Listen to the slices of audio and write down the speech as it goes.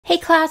Hey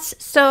class,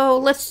 so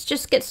let's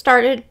just get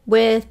started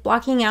with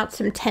blocking out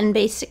some 10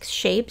 basic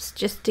shapes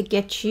just to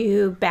get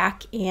you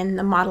back in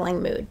the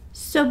modeling mood.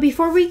 So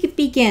before we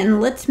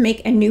begin, let's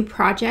make a new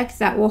project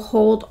that will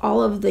hold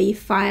all of the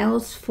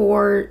files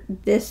for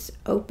this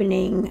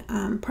opening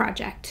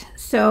project.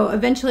 So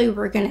eventually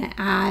we're going to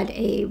add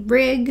a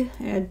rig,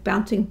 a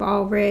bouncing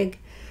ball rig.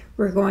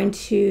 We're going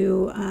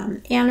to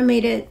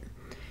animate it,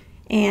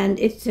 and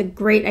it's a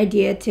great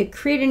idea to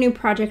create a new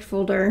project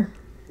folder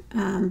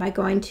by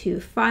going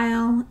to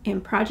File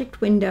and Project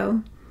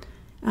Window.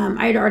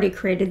 I had already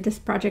created this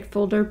project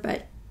folder,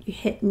 but you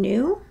hit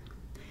New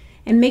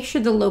and make sure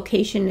the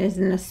location is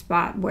in a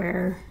spot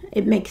where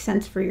it makes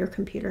sense for your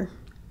computer.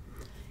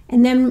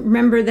 And then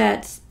remember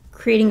that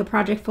creating a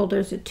project folder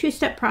is a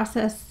two-step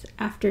process.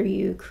 After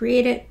you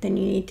create it, then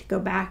you need to go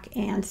back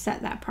and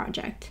set that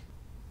project.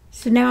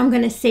 So now I'm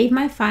going to save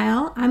my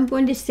file. I'm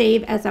going to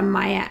save as a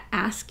Maya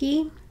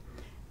ASCII.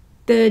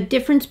 The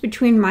difference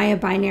between Maya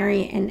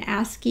binary and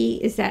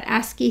ASCII is that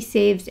ASCII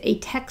saves a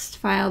text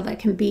file that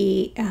can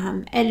be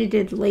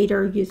edited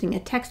later using a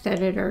text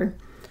editor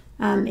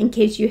in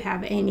case you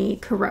have any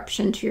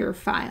corruption to your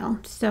file.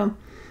 So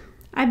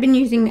I've been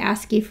using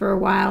ASCII for a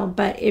while,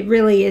 but it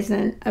really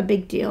isn't a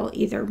big deal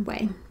either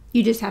way.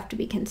 You just have to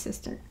be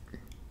consistent.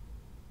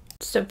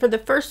 So for the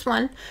first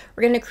one,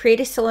 we're going to create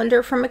a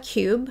cylinder from a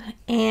cube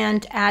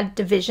and add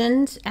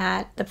divisions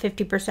at the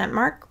 50%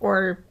 mark,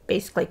 or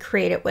basically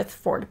create it with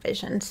 4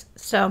 divisions.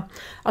 So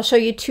I'll show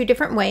you 2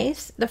 different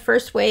ways. The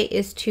first way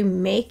is to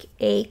make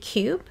a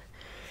cube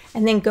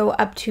and then go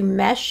up to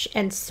mesh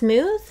and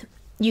smooth.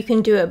 You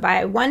can do it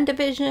by 1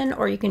 division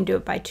or you can do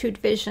it by 2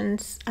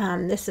 divisions.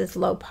 This is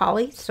low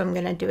poly, so I'm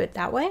going to do it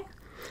that way.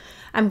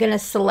 I'm going to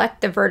select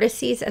the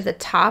vertices at the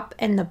top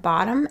and the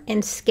bottom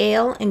and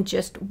scale in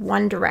just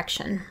one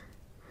direction.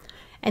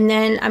 And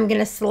then I'm going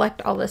to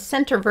select all the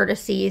center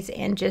vertices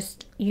and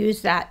just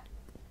use that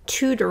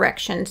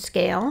 2-direction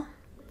scale,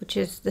 which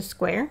is the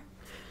square,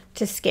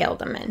 to scale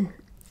them in.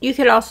 You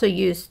could also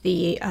use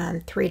the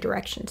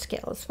 3-direction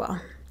scale as well.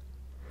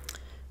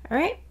 All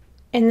right.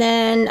 And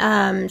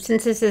then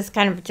since this is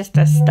kind of just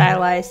a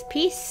stylized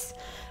piece,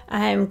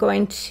 I'm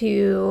going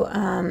to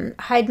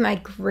hide my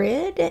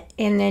grid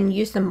and then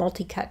use the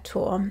multicut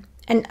tool.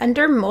 And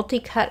under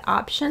multicut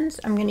options,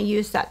 I'm going to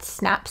use that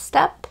snap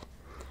step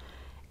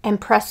and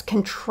press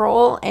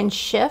Control and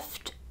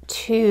Shift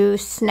to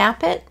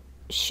snap it.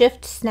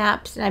 Shift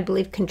snaps, and I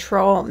believe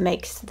Control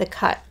makes the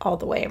cut all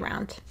the way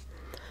around.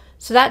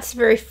 So that's the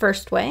very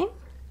first way.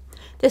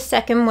 The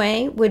second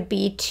way would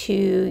be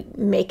to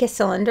make a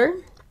cylinder.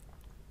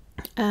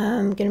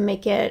 I'm going to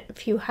make it a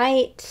few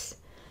heights.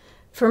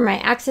 For my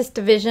axis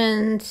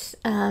divisions,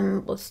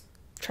 let's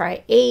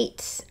try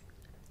 8.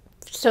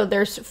 So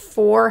there's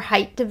 4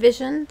 height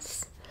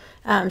divisions.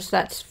 So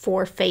that's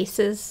 4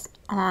 faces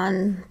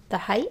on the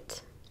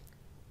height.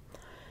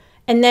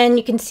 And then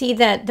you can see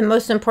that the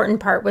most important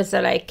part was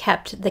that I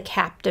kept the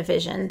cap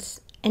divisions.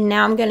 And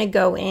now I'm going to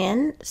go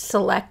in,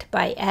 select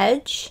by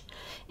edge,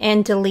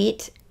 and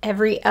delete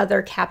every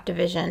other cap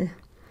division.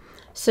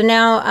 So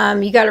now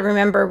you got to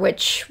remember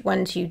which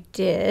ones you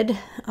did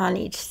on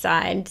each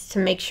side to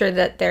make sure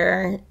that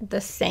they're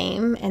the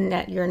same and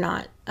that you're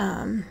not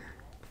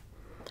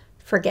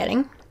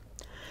forgetting.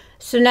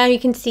 So now you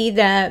can see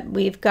that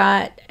we've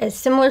got a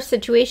similar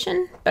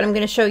situation, but I'm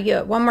going to show you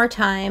it one more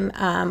time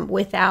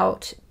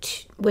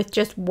with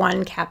just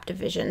 1 cap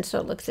division, so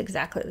it looks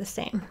exactly the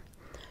same.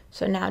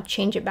 So now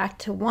change it back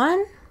to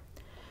 1,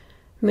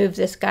 move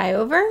this guy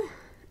over.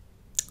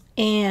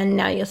 And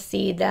now you'll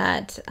see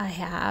that I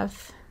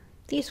have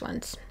these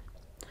ones.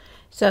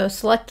 So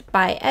select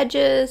by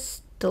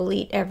edges,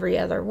 delete every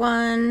other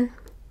one.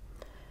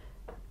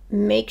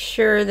 Make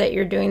sure that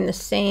you're doing the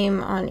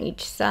same on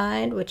each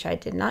side, which I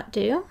did not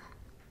do.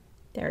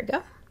 There we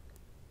go.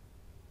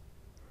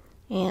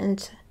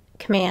 And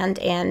Command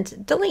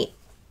and delete.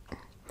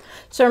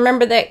 So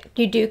remember that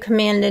you do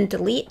Command and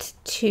delete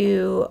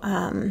to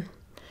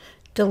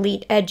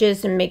delete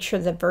edges and make sure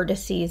the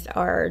vertices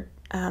are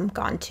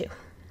gone too.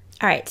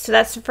 All right, so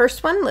that's the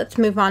first one. Let's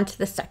move on to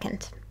the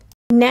second.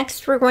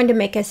 Next, we're going to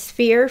make a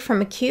sphere from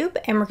a cube,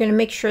 and we're going to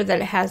make sure that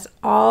it has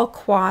all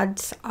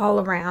quads all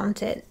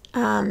around it.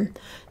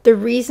 The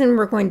reason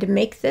we're going to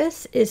make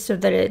this is so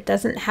that it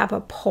doesn't have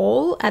a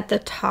pole at the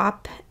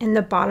top and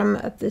the bottom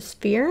of the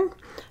sphere.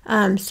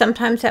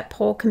 Sometimes that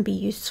pole can be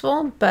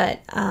useful, but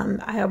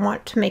I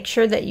want to make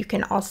sure that you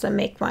can also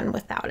make one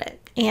without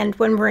it. And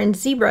when we're in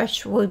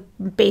ZBrush, we'll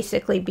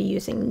basically be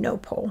using no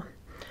pole.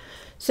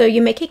 So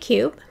you make a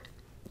cube.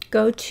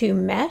 Go to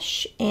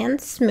Mesh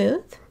and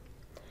Smooth.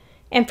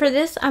 And for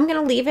this, I'm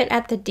going to leave it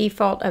at the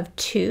default of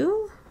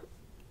 2.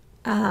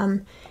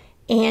 And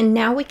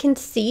now we can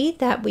see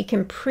that we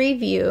can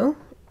preview.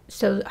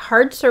 So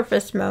hard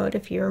surface mode,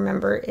 if you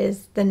remember,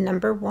 is the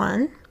number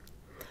 1.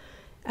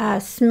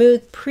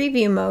 Smooth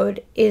preview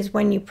mode is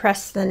when you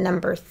press the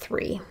number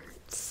 3.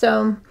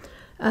 So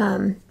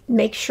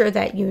make sure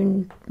that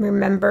you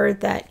remember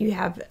that you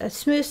have a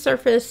smooth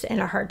surface and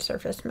a hard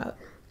surface mode.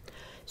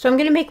 So I'm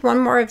going to make one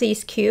more of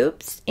these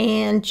cubes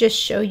and just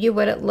show you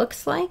what it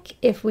looks like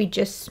if we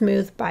just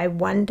smooth by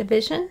one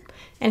division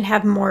and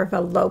have more of a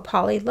low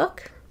poly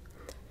look.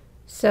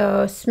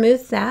 So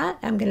smooth that.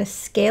 I'm going to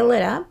scale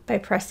it up by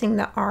pressing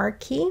the R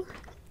key.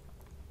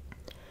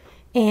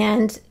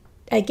 And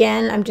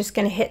again, I'm just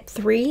going to hit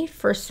 3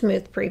 for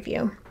smooth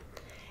preview.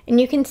 And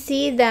you can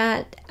see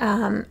that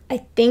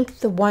I think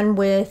the one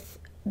with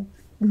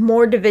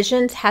more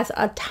divisions has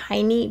a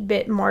tiny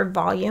bit more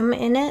volume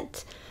in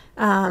it,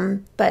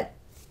 but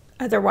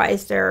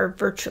otherwise they're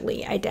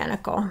virtually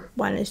identical.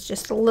 One is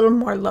just a little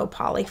more low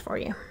poly for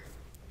you.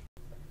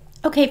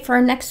 Okay, for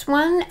our next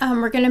one,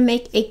 we're going to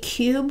make a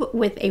cube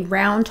with a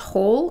round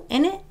hole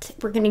in it.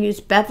 We're going to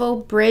use bevel,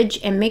 bridge,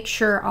 and make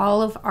sure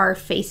all of our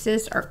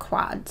faces are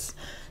quads.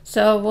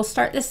 So we'll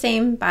start the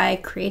same by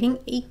creating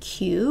a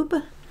cube.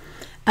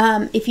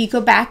 If you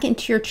go back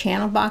into your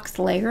channel box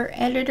layer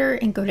editor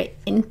and go to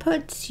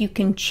inputs, you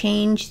can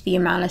change the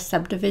amount of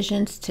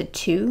subdivisions to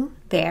 2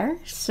 there.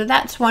 So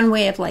that's one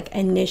way of like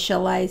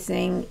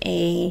initializing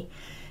a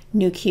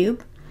new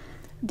cube.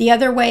 The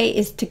other way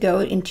is to go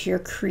into your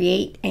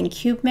create and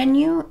cube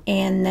menu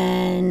and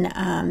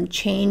then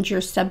change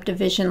your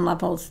subdivision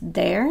levels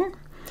there.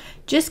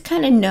 Just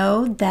kind of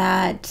know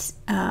that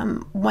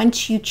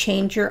once you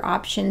change your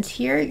options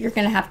here, you're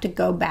going to have to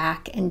go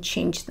back and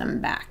change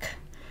them back.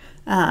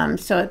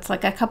 So it's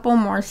like a couple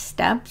more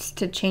steps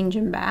to change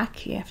them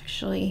back. You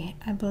actually,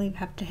 I believe,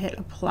 have to hit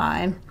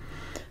apply.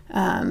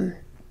 There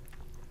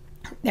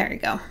you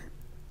go,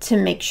 to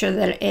make sure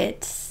that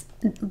it's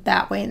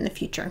that way in the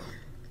future.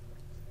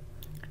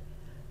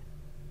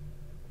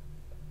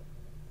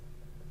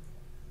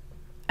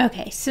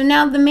 Okay, so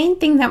now the main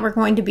thing that we're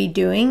going to be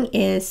doing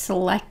is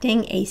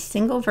selecting a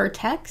single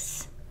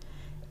vertex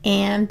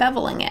and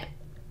beveling it.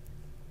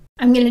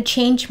 I'm going to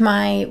change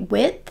my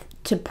width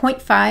to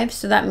 0.5,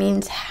 so that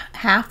means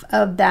half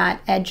of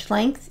that edge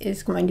length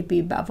is going to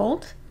be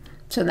beveled.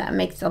 So that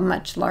makes a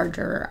much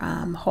larger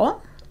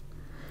hole.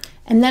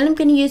 And then I'm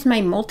going to use my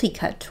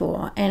multicut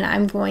tool, and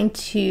I'm going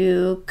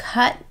to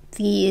cut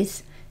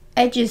these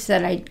edges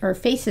that or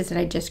faces that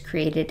I just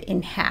created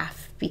in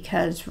half,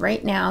 because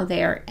right now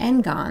they are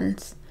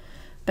n-gons,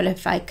 but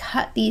if I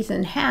cut these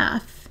in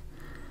half,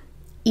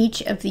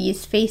 each of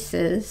these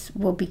faces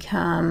will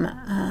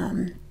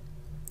become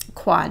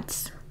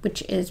quads,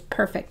 which is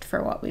perfect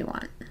for what we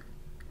want.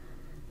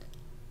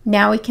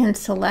 Now we can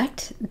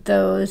select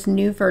those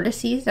new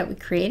vertices that we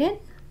created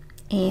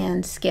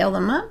and scale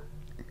them up.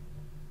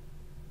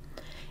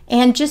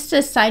 And just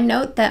a side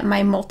note that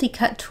my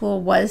multicut tool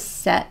was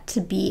set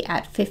to be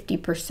at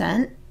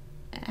 50%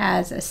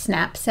 as a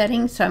snap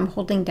setting, so I'm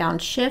holding down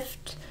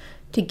shift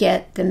to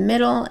get the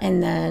middle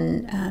and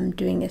then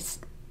doing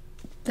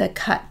the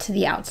cut to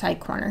the outside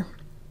corner.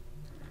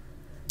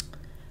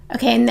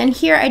 Okay, and then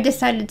here I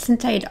decided,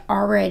 since I had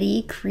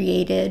already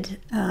created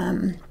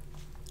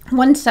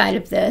one side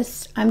of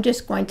this, I'm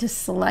just going to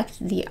select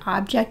the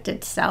object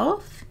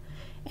itself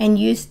and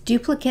use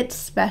duplicate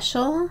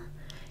special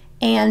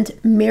and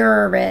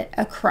mirror it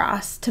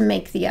across to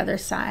make the other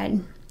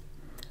side.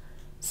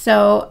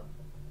 So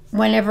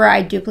whenever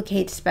I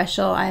duplicate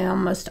special, I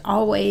almost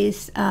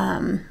always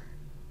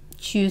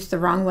choose the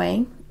wrong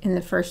way in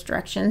the first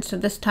direction. So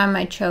this time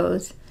I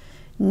chose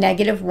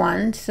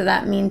 -1, so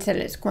that means that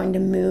it's going to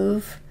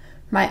move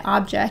my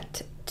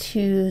object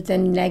to the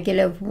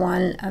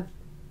 -1 of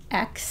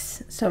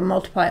x. So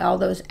multiply all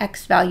those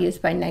x values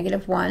by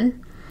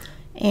 -1.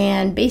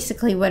 And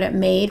basically what it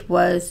made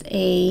was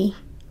a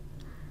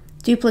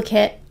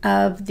duplicate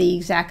of the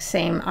exact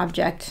same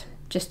object,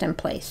 just in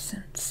place.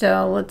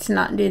 So let's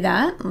not do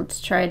that.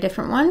 Let's try a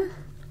different one.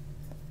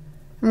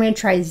 I'm going to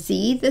try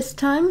Z this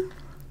time.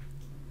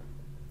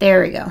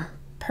 There we go.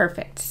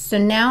 Perfect. So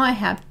now I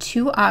have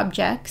 2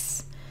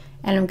 objects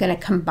and I'm going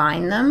to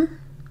combine them.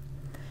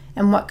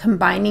 And what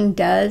combining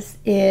does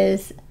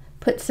is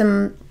put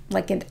some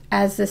like it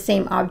as the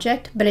same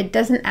object, but it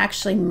doesn't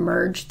actually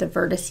merge the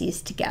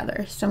vertices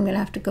together. So I'm going to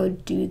have to go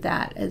do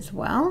that as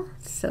well.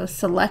 So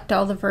select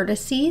all the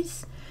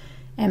vertices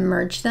and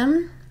merge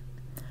them.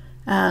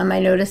 I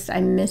noticed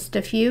I missed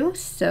a few,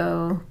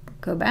 so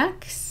go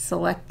back,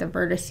 select the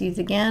vertices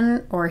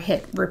again, or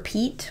hit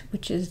repeat,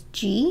 which is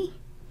G,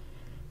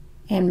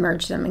 and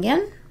merge them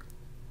again.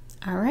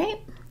 All right,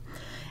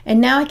 and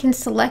now I can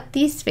select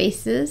these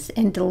faces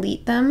and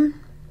delete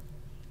them.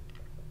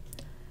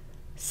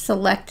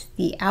 Select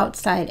the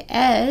outside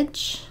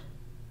edge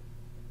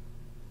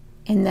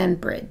and then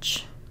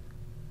bridge.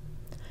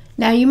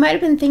 Now you might have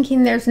been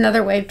thinking there's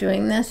another way of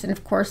doing this, and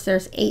of course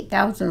there's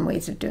 8,000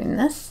 ways of doing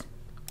this.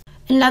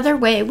 Another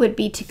way would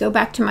be to go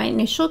back to my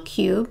initial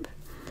cube,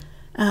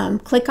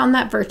 click on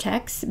that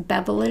vertex,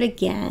 bevel it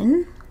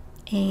again,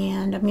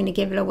 and I'm going to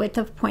give it a width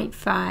of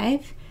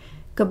 0.5.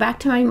 Go back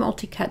to my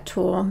multicut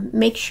tool,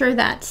 make sure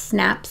that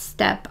snap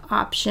step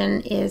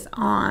option is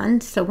on,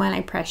 so when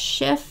I press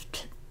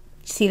shift,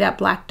 see that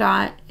black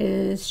dot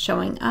is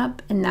showing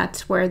up, and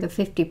that's where the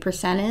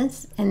 50%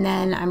 is, and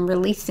then I'm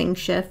releasing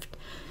shift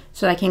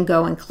so I can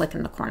go and click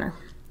in the corner.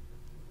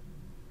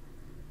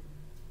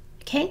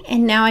 Okay,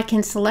 and now I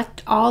can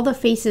select all the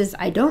faces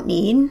I don't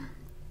need.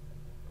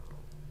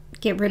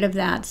 Get rid of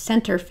that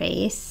center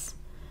face.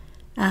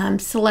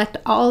 Select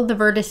all the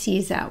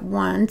vertices at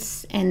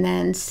once and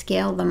then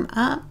scale them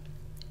up.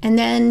 And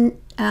then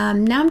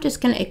now I'm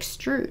just going to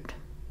extrude.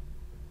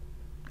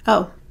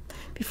 Oh,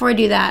 before I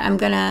do that, I'm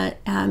going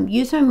to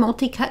use my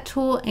multi-cut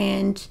tool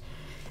and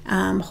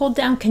hold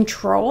down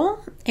Control,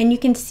 and you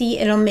can see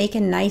it'll make a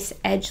nice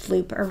edge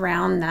loop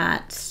around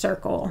that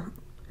circle,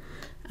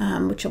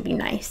 which will be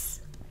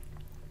nice.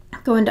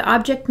 Go into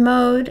object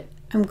mode.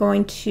 I'm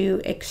going to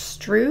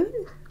extrude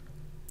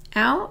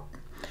out,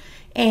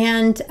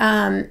 and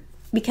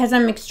because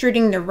I'm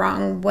extruding the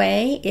wrong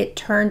way, it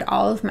turned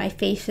all of my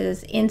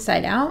faces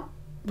inside out,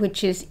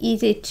 which is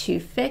easy to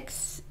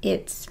fix.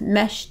 It's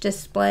mesh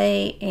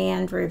display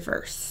and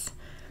reverse.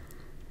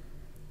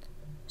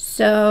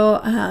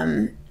 So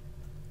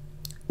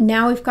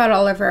now we've got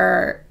all of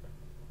our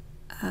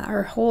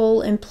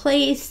hole in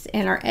place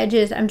and our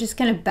edges. I'm just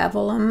going to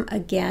bevel them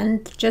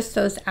again, just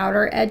those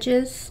outer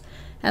edges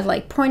at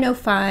like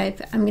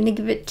 0.05. I'm going to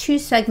give it 2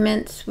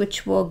 segments,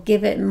 which will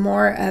give it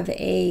more of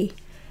a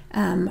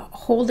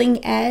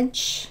holding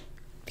edge,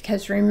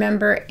 because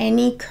remember,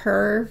 any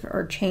curve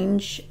or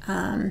change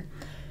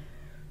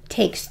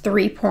takes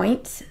 3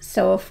 points.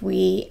 So if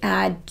we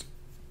add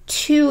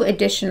 2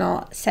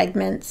 additional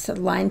segments,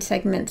 line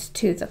segments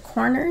to the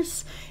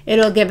corners,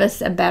 it'll give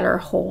us a better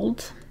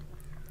hold.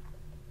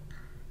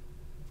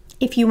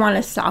 If you want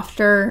a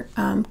softer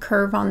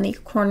curve on the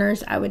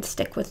corners, I would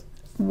stick with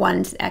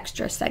 1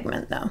 extra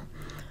segment though.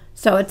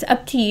 So it's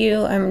up to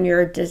you and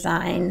your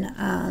design.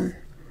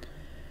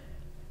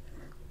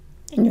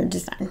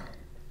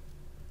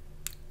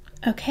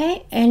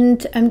 Okay,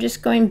 and I'm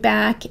just going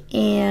back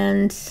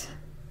and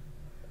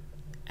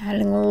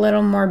adding a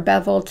little more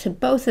bevel to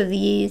both of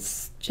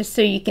these, just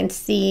so you can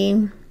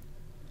see.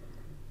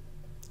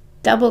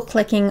 Double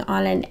clicking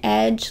on an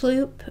edge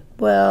loop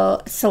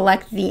will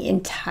select the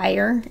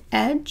entire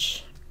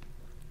edge.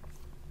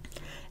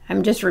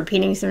 I'm just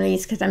repeating some of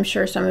these because I'm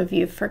sure some of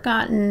you have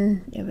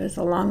forgotten. It was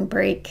a long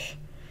break.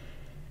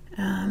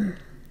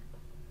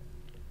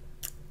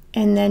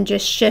 And then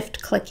just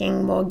shift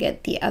clicking will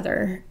get the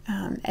other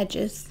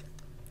edges.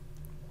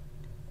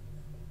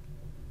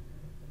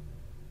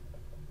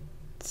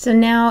 So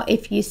now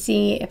if you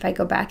see, if I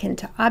go back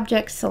into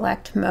object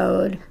select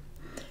mode,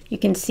 you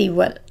can see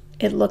what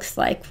it looks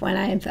like when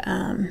I've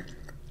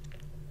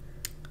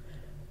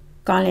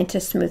gone into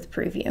smooth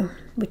preview,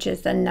 which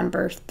is the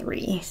number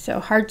 3. So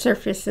hard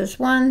surface is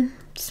 1,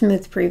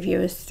 smooth preview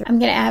is 3. I'm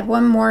going to add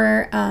one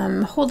more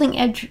holding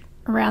edge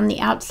around the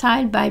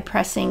outside by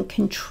pressing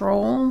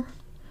Control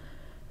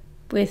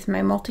with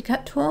my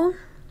multi-cut tool.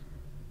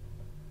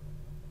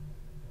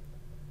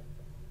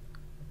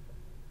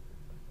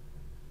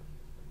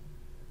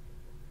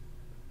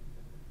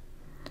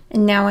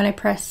 And now when I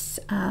press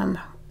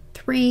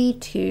 3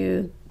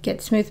 to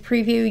get smooth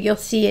preview, you'll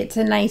see it's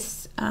a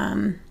nice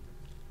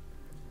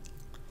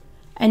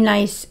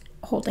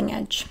holding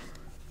edge.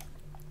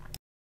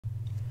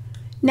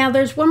 Now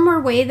there's one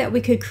more way that we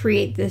could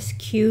create this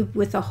cube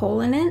with a hole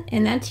in it,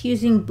 and that's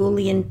using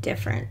Boolean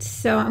difference.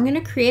 So I'm going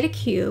to create a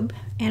cube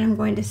and I'm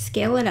going to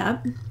scale it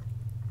up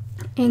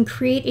and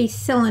create a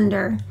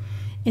cylinder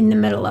in the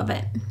middle of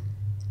it.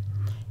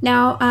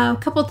 Now a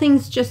couple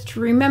things just to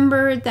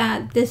remember,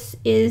 that this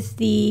is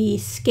the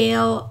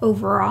scale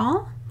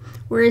overall,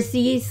 whereas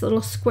these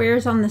little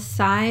squares on the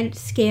side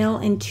scale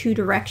in 2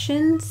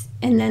 directions,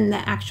 and then the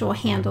actual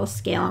handle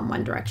scale in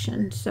 1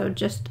 direction. So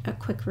just a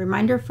quick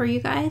reminder for you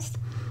guys.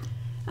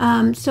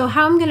 So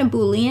how I'm going to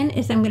Boolean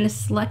is I'm going to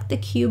select the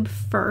cube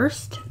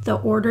first, the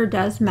order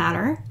does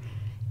matter,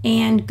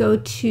 and go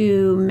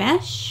to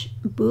Mesh,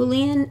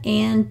 Boolean,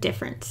 and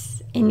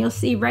Difference. And you'll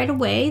see right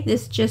away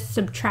this just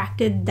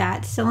subtracted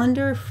that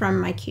cylinder from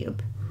my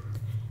cube.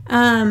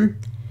 One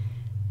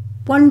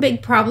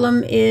big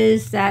problem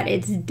is that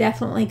it's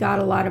definitely got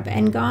a lot of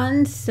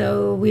n-gons,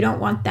 so we don't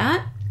want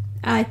that.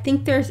 I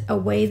think there's a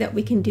way that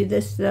we can do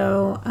this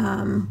though,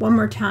 one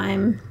more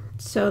time,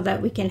 so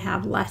that we can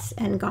have less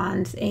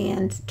n-gons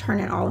and turn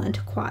it all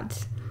into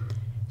quads.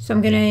 So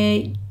I'm going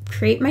to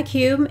create my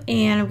cube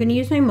and I'm going to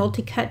use my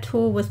multi-cut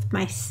tool with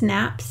my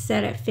snap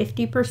set at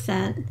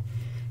 50%. I'm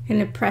going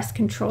to press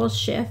Control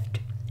Shift,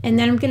 and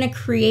then I'm going to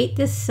create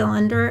this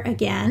cylinder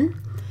again.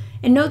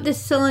 And note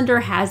this cylinder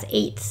has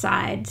 8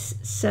 sides,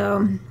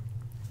 so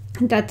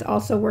that's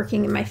also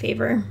working in my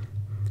favor.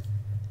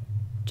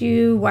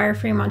 Do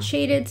wireframe on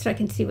shaded so I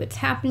can see what's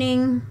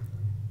happening,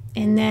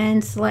 and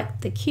then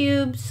select the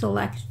cube,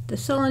 select the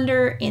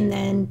cylinder, and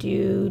then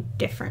do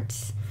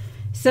difference.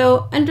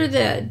 So under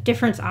the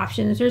difference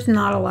options, there's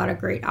not a lot of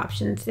great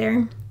options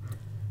there,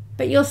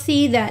 but you'll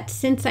see that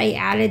since I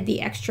added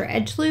the extra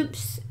edge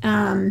loops,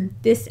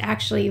 this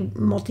actually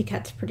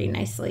multi-cuts pretty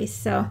nicely.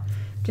 So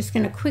I'm just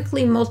going to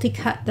quickly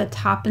multi-cut the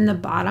top and the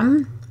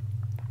bottom,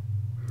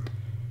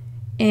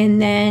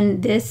 and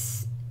then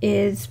this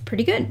is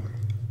pretty good.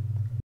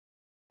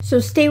 So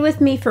stay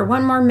with me for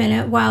one more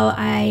minute while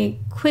I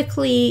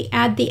quickly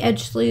add the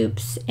edge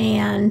loops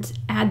and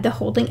add the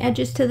holding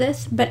edges to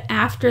this, but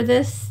after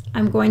this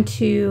I'm going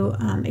to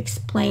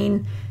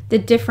explain the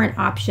different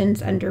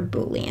options under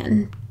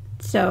Boolean.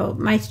 So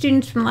my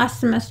students from last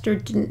semester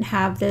didn't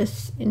have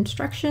this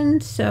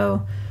instruction,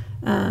 so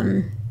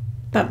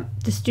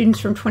but the students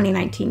from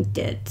 2019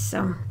 did,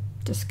 so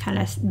just kind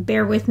of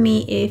bear with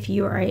me if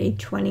you are a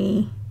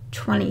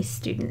 2020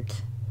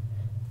 student.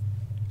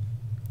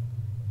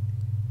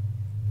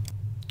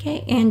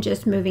 Okay, and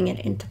just moving it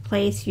into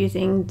place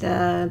using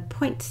the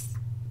point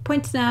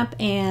snap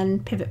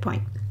and pivot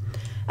point.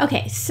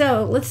 Okay,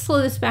 so let's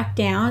slow this back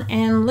down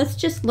and let's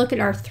just look at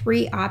our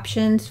 3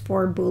 options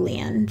for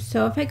Boolean.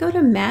 So if I go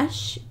to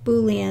Mesh,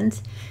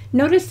 Booleans,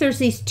 notice there's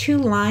these 2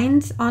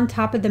 lines on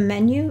top of the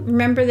menu.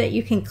 Remember that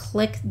you can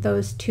click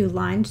those 2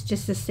 lines,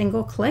 just a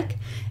single click,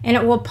 and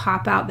it will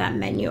pop out that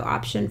menu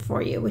option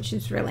for you, which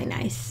is really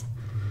nice.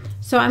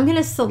 So I'm going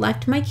to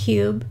select my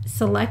cube,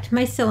 select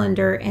my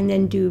cylinder, and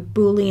then do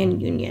Boolean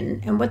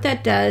union. And what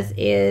that does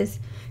is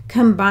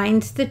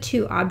combines the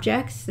 2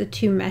 objects, the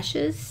 2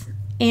 meshes,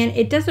 and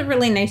it does a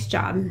really nice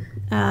job.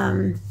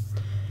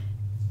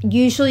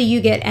 Usually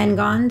you get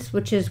n-gons,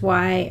 which is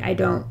why I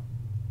don't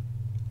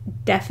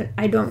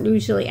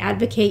usually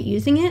advocate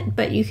using it,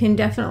 but you can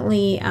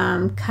definitely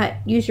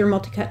use your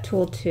multicut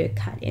tool to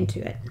cut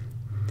into it.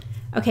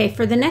 Okay,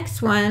 for the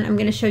next one, I'm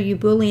going to show you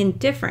Boolean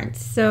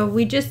difference. So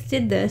we just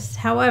did this.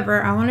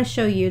 However, I want to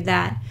show you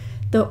that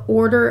the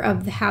order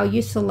of how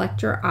you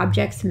select your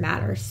objects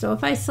matters. So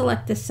if I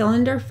select the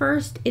cylinder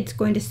first, it's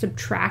going to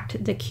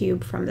subtract the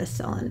cube from the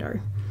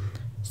cylinder.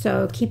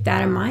 So keep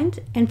that in mind.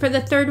 And for the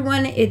third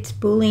one, it's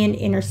Boolean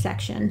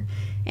intersection.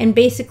 And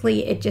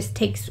basically it just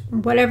takes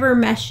whatever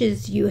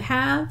meshes you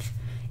have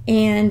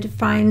and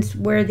finds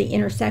where the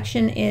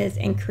intersection is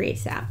and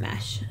creates that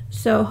mesh.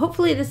 So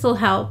hopefully this will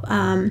help.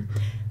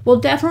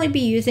 We'll definitely be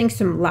using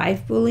some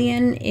live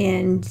Boolean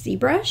in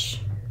ZBrush.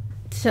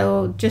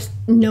 So just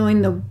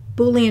knowing the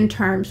Boolean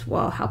terms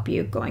will help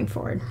you going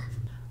forward.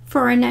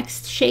 For our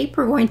next shape,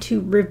 we're going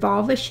to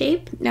revolve a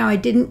shape. Now I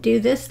didn't do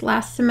this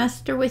last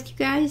semester with you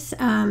guys,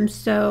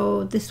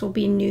 so this will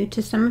be new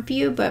to some of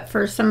you, but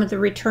for some of the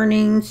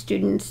returning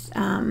students,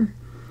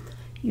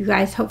 you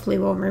guys hopefully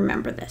will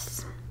remember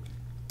this.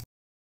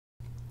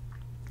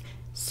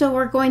 So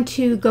we're going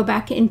to go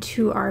back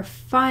into our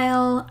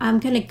file. I'm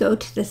going to go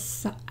to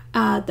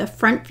the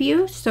front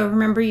view. So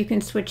remember, you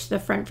can switch the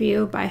front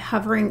view by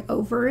hovering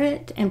over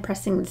it and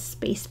pressing the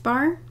space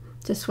bar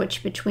to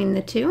switch between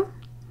the 2.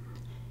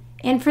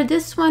 And for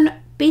this one,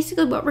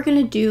 basically what we're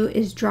going to do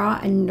is draw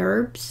a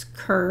NURBS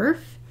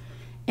curve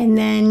and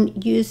then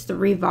use the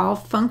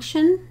revolve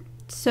function.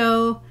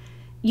 So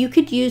you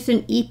could use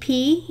an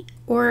EP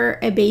or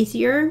a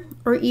Bezier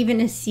or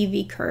even a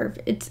CV curve.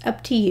 It's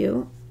up to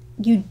you.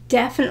 You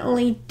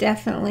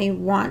definitely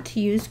want to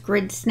use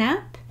grid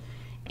snap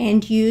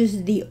and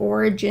use the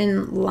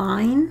origin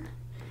line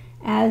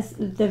as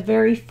the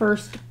very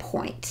first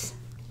point.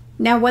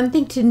 Now, one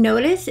thing to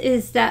notice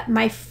is that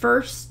my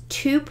first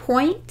 2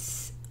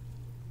 points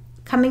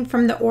coming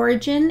from the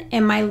origin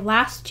and my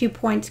last 2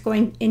 points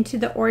going into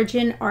the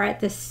origin are at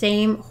the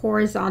same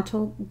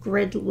horizontal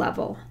grid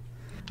level.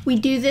 We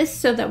do this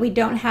so that we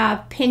don't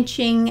have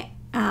pinching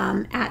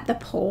at the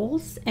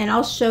poles, and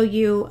I'll show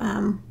you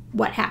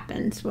what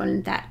happens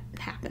when that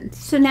happens.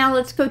 So now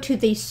let's go to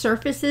the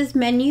surfaces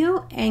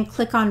menu and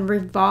click on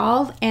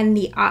revolve and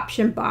the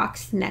option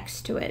box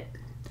next to it.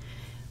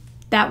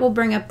 That will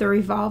bring up the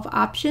revolve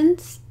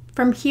options.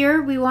 From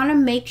here, we want to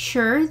make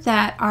sure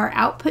that our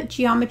output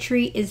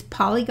geometry is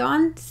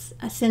polygons,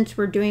 since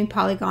we're doing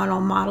polygonal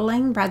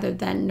modeling rather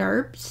than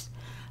NURBS.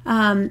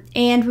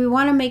 And we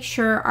want to make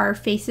sure our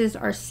faces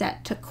are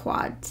set to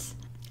quads.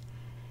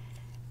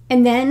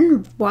 And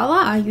then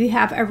voila, you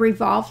have a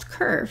revolved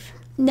curve.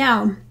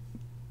 Now,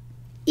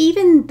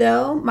 even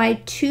though my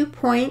 2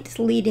 points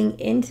leading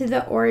into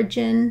the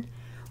origin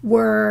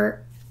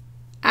were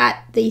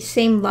at the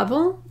same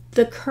level,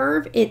 the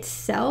curve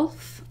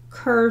itself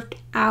curved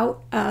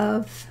out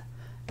of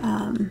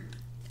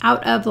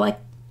like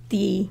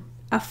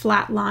a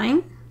flat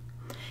line.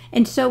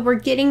 And so we're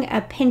getting a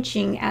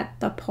pinching at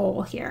the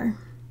pole here.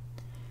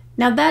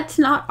 Now that's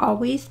not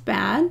always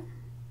bad.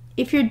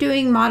 If you're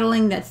doing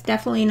modeling that's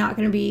definitely not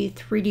going to be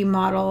 3D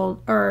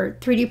modeled or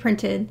 3D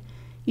printed,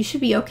 you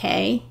should be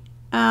okay.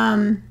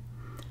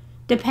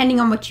 Depending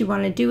on what you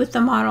want to do with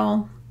the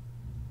model,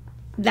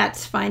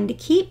 that's fine to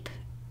keep.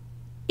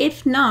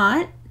 If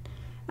not,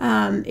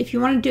 if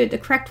you want to do it the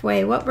correct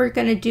way, what we're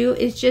going to do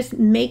is just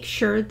make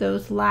sure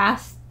that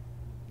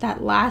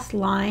last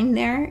line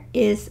there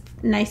is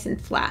nice and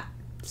flat.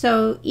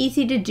 So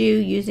easy to do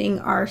using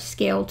our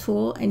scale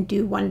tool and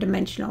do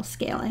one-dimensional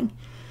scaling.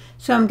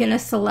 So I'm going to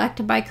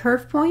select by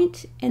curve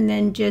point and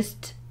then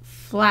just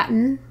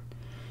flatten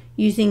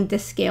using the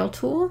scale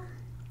tool.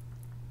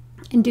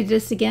 And do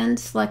this again,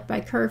 select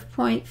by curve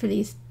point for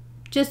these,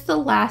 just the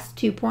last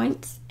 2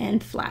 points,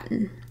 and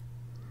flatten.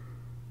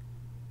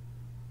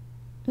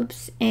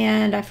 Oops,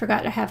 and I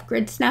forgot to have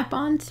grid snap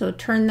on, so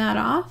turn that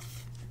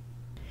off.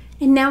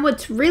 And now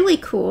what's really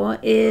cool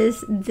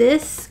is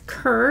this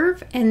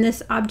curve and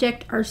this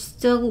object are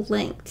still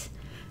linked.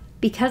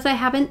 Because I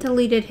haven't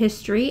deleted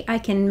history, I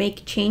can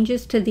make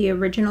changes to the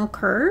original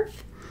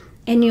curve,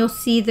 and you'll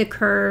see the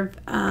curve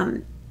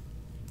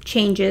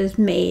changes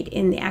made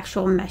in the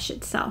actual mesh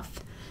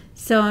itself.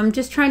 So I'm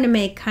just trying to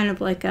make kind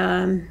of like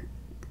a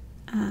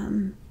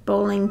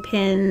bowling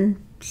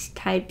pin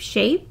type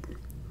shape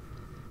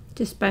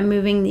just by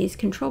moving these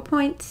control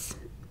points.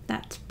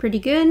 That's pretty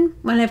good.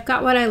 When I've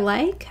got what I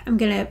like, I'm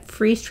gonna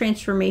freeze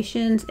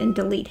transformations and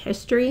delete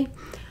history.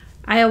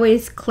 I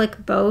always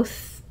click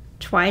both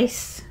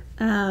twice.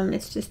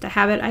 It's just a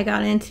habit I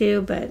got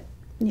into, but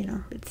you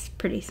know, it's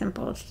pretty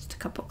simple. It's just a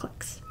couple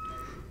clicks.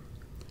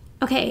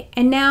 Okay,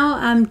 and now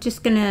I'm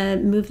just gonna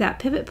move that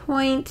pivot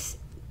point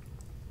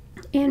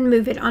and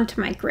move it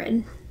onto my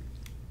grid.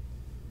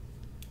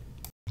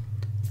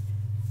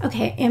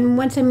 Okay, and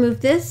once I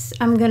move this,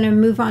 I'm going to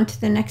move on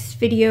to the next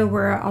video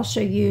where I'll show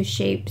you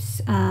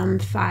shapes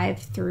 5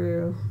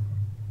 through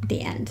the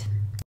end.